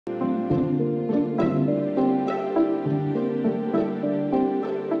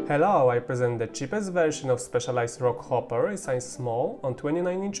Hello, I present the cheapest version of Specialized Rockhopper in size small on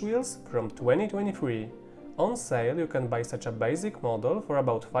 29-inch wheels from 2023. On sale you can buy such a basic model for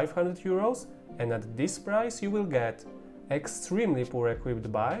about 500 euros, and at this price you will get extremely poor equipped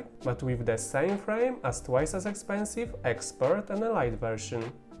bike, but with the same frame as twice as expensive Expert and Elite version.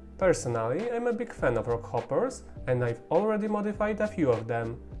 Personally, I'm a big fan of rockhoppers and I've already modified a few of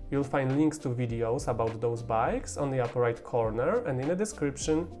them. You'll find links to videos about those bikes on the upper right corner and in the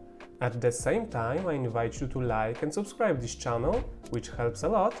description. At the same time, I invite you to like and subscribe this channel, which helps a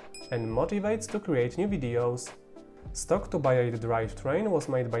lot and motivates to create new videos. Stock 2x8 drivetrain was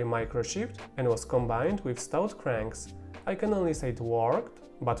made by Microshift and was combined with stout cranks. I can only say it worked,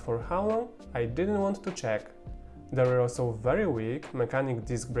 but for how long I didn't want to check. There were also very weak mechanic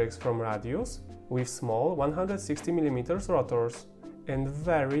disc brakes from Radius with small 160mm rotors and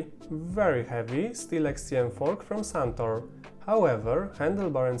very heavy steel XCM fork from Santor. However,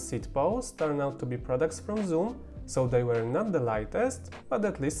 handlebar and seat post turned out to be products from Zoom, so they were not the lightest, but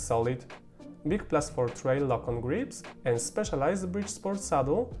at least solid. Big plus for trail lock-on grips and specialized bridge sport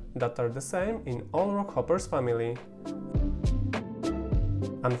saddle that are the same in all Rockhoppers family.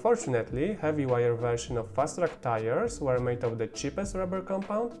 Unfortunately, heavy wire version of Fast Track tires were made of the cheapest rubber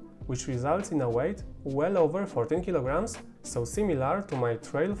compound, which results in a weight well over 14 kg, so similar to my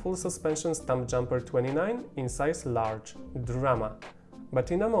Trail Full Suspension Stump Jumper 29 in size large. Drama.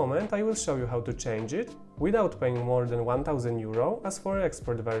 But in a moment I will show you how to change it without paying more than 1000 euro as for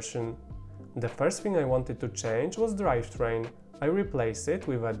Expert version. The first thing I wanted to change was drivetrain. I replaced it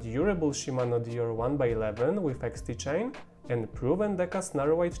with a durable Shimano Dior 1x11 with XT chain and proven Decas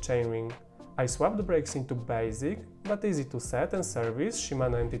narrow-weight chainring. I swapped the brakes into basic, but easy to set and service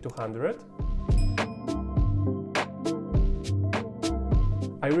Shimano MT200.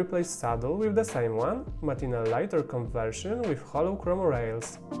 I replaced saddle with the same one, but in a lighter conversion with hollow chrome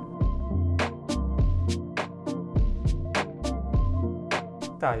rails.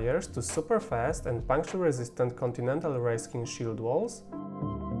 Tires to super fast and puncture-resistant Continental Race King shield walls.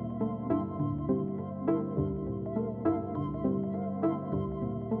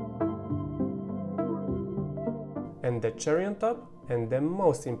 And the cherry on top, and the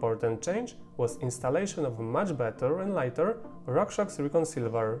most important change was installation of much better and lighter RockShox Recon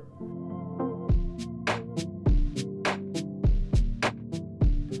Silver.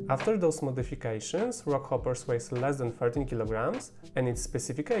 After those modifications, Rockhoppers weighs less than 13 kg and its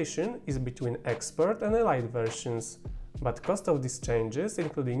specification is between Expert and Elite versions. But cost of these changes,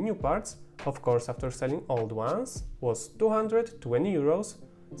 including new parts, of course after selling old ones, was 220 euros,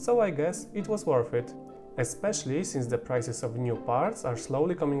 so I guess it was worth it. Especially since the prices of new parts are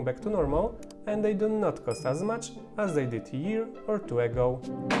slowly coming back to normal and they do not cost as much as they did a year or two ago.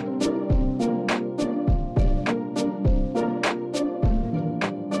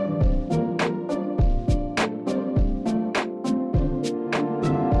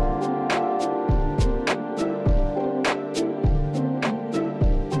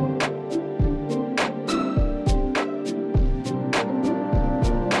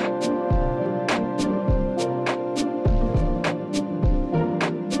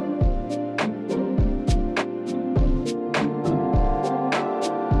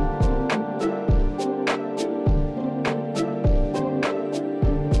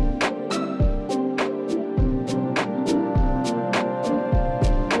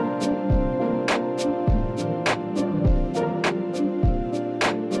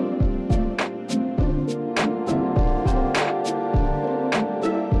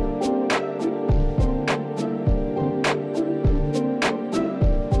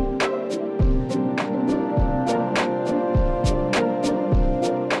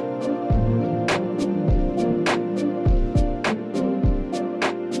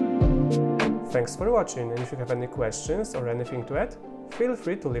 Thanks for watching, and if you have any questions or anything to add, feel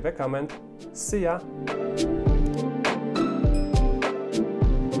free to leave a comment. See ya!